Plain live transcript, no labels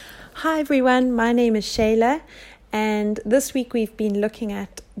Hi everyone, my name is Shayla, and this week we've been looking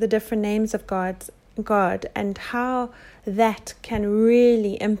at the different names of God and how that can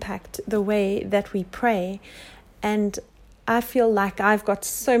really impact the way that we pray. And I feel like I've got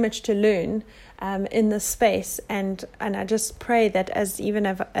so much to learn in this space, and I just pray that as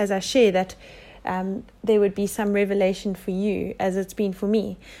I share that there would be some revelation for you as it's been for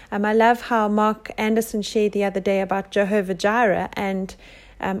me. I love how Mark Anderson shared the other day about Jehovah Jireh, and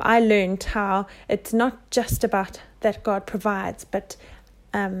I learned how it's not just about that God provides, but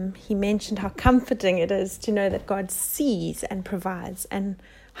he mentioned how comforting it is to know that God sees and provides, and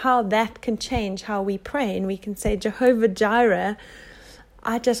how that can change how we pray. And we can say, Jehovah Jireh,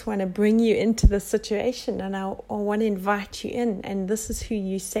 I just want to bring you into this situation, and I want to invite you in, and this is who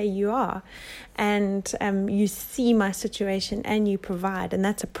you say you are, and you see my situation and you provide, and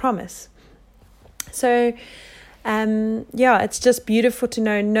that's a promise. So it's just beautiful to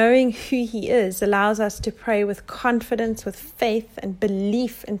knowing who he is allows us to pray with confidence, with faith and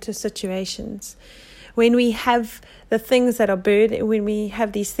belief into situations. When we have the things that are when we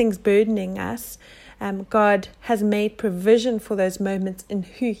have these things burdening us, God has made provision for those moments in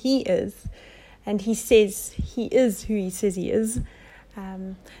who he is, and he says he is who he says he is.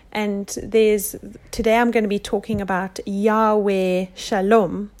 And today I'm going to be talking about Yahweh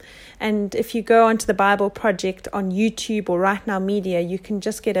Shalom. And if you go onto the Bible Project on YouTube or Right Now Media, you can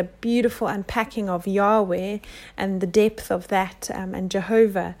just get a beautiful unpacking of Yahweh and the depth of that, and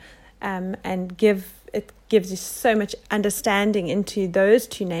Jehovah, and it gives you so much understanding into those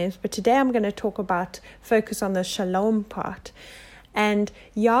two names. But today I'm going to focus on the Shalom part. And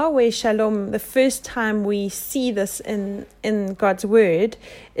Yahweh Shalom, the first time we see this in God's word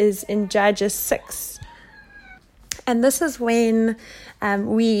is in Judges 6. And this is when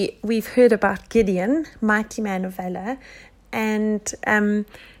we've heard about Gideon, mighty man of valor, and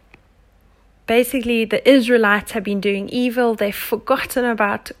basically the Israelites have been doing evil. They've forgotten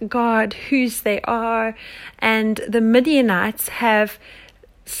about God, whose they are, and the Midianites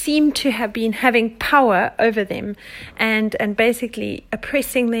seem to have been having power over them and basically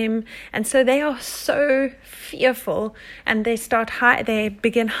oppressing them. And so they are so fearful, and they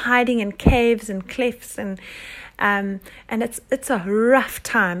begin hiding in caves and clefts, and it's a rough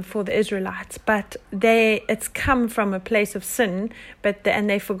time for the Israelites, but it's come from a place of sin, and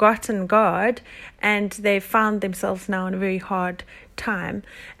they've forgotten God, and they've found themselves now in a very hard time.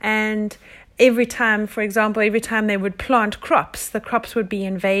 And every time they would plant crops, the crops would be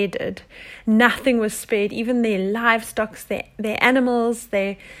invaded. Nothing was spared, even their livestock, their animals.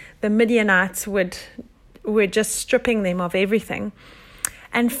 The Midianites were just stripping them of everything.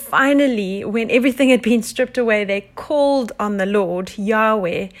 And finally, when everything had been stripped away, they called on the Lord,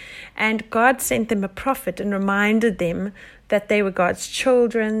 Yahweh, and God sent them a prophet and reminded them that they were God's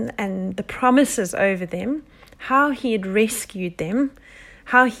children and the promises over them, how he had rescued them,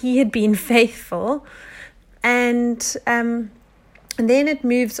 how he had been faithful. And then it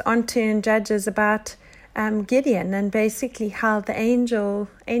moves on to in Judges about Gideon, and basically how the angel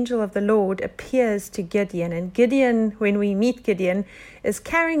of the Lord appears to Gideon. And Gideon, when we meet Gideon, is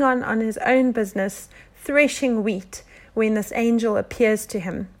carrying on his own business, threshing wheat, when this angel appears to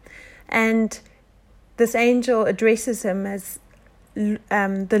him. And this angel addresses him as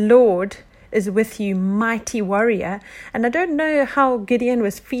the Lord is with you, mighty warrior. And I don't know how Gideon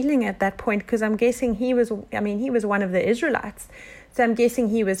was feeling at that point, because I'm guessing he was one of the Israelites. So I'm guessing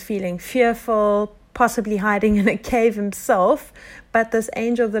he was feeling fearful, possibly hiding in a cave himself. But this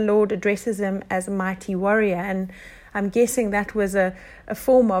angel of the Lord addresses him as a mighty warrior. And I'm guessing that was a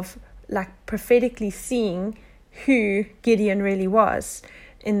form of like prophetically seeing who Gideon really was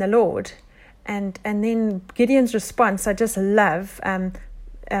in the Lord. And then Gideon's response, I just love.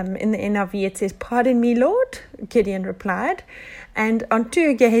 In the NIV, it says, "Pardon me, Lord," Gideon replied. And on two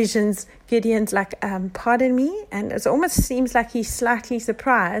occasions, Gideon's like, "Pardon me?" And it almost seems like he's slightly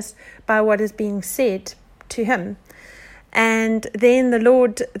surprised by what is being said to him. And then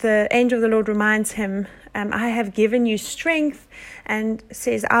the angel of the Lord reminds him, "I have given you strength," and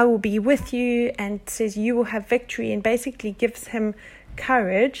says, "I will be with you," and says, "You will have victory," and basically gives him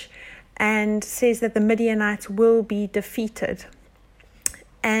courage and says that the Midianites will be defeated.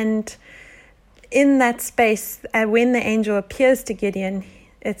 And in that space, when the angel appears to Gideon,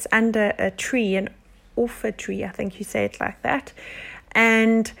 it's under a tree, an orpha tree, I think you say it like that.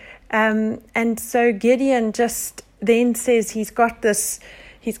 And so Gideon just then says he's got this.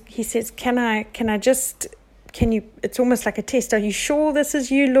 He says, "Can you? It's almost like a test. Are you sure this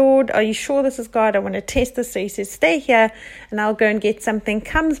is you, Lord? Are you sure this is God? I want to test this." So he says, "Stay here, and I'll go and get something."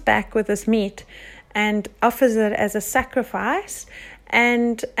 Comes back with this meat, and offers it as a sacrifice.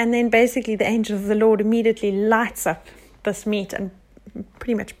 And then basically the angel of the Lord immediately lights up this meat and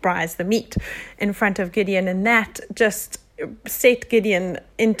pretty much fries the meat in front of Gideon, and that just set Gideon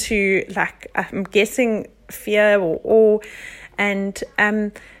into, like, I'm guessing, fear or awe, and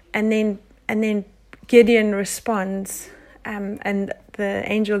then Gideon responds, and the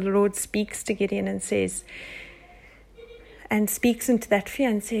angel of the Lord speaks to Gideon and speaks into that fear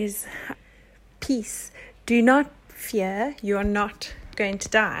and says, "Peace, do not fear, you are not going to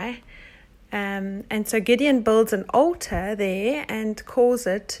die." And so Gideon builds an altar there and calls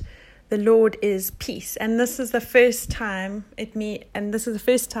it "The Lord is Peace." And this is the first time it's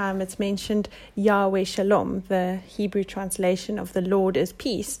mentioned Yahweh Shalom. The Hebrew translation of "The Lord is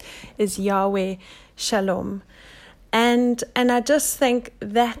Peace" is Yahweh Shalom. And I just think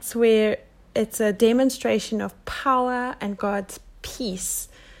that's where it's a demonstration of power and God's peace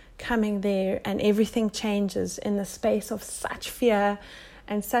coming there, and everything changes in the space of such fear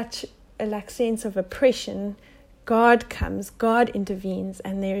and such a sense of oppression. God comes, God intervenes,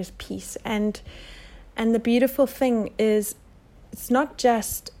 and there is peace. And the beautiful thing is, it's not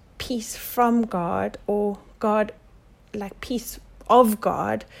just peace from God or God, like peace of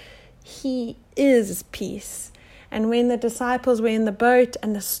God. He is peace. And when the disciples were in the boat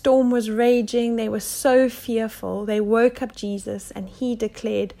and the storm was raging, they were so fearful. They woke up Jesus and he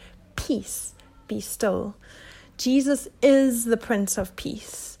declared, "Peace, be still." Jesus is the Prince of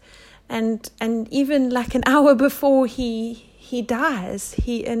Peace. And even like an hour before he dies,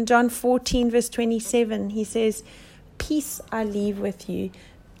 in John 14 verse 27, he says, "Peace I leave with you,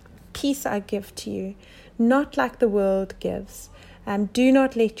 peace I give to you, not like the world gives. Do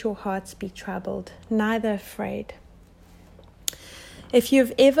not let your hearts be troubled, neither afraid." If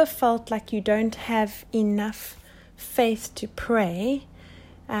you've ever felt like you don't have enough faith to pray,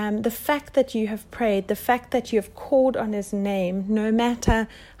 the fact that you have prayed, the fact that you have called on his name, no matter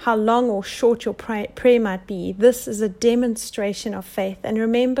how long or short your prayer might be, this is a demonstration of faith. And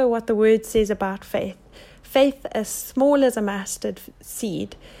remember what the word says about faith. Faith as small as a mustard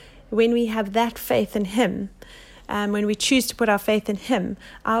seed. When we have that faith in him, when we choose to put our faith in him,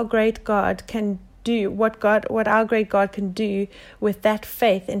 our great God can do what our great God can do with that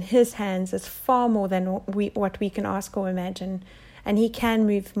faith in his hands is far more than what we can ask or imagine. And he can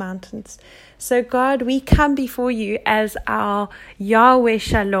move mountains. So God, we come before you as our Yahweh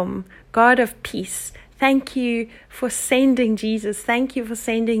Shalom, God of peace. Thank you for sending Jesus. Thank you for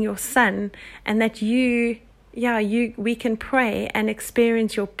sending your Son, and that we can pray and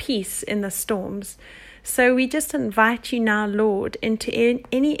experience your peace in the storms. So we just invite you now, Lord, into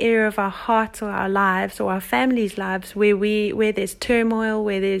any area of our hearts or our lives or our families' lives where there's turmoil,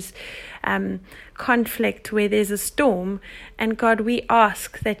 where there's conflict, where there's a storm. And God, we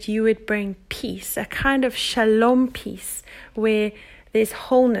ask that you would bring peace, a kind of shalom peace where there's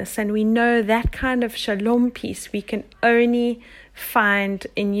wholeness. And we know that kind of shalom peace we can only find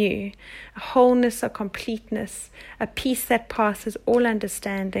in you. A wholeness, a completeness, a peace that passes all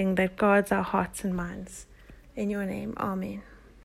understanding, that guards our hearts and minds. In your name, amen.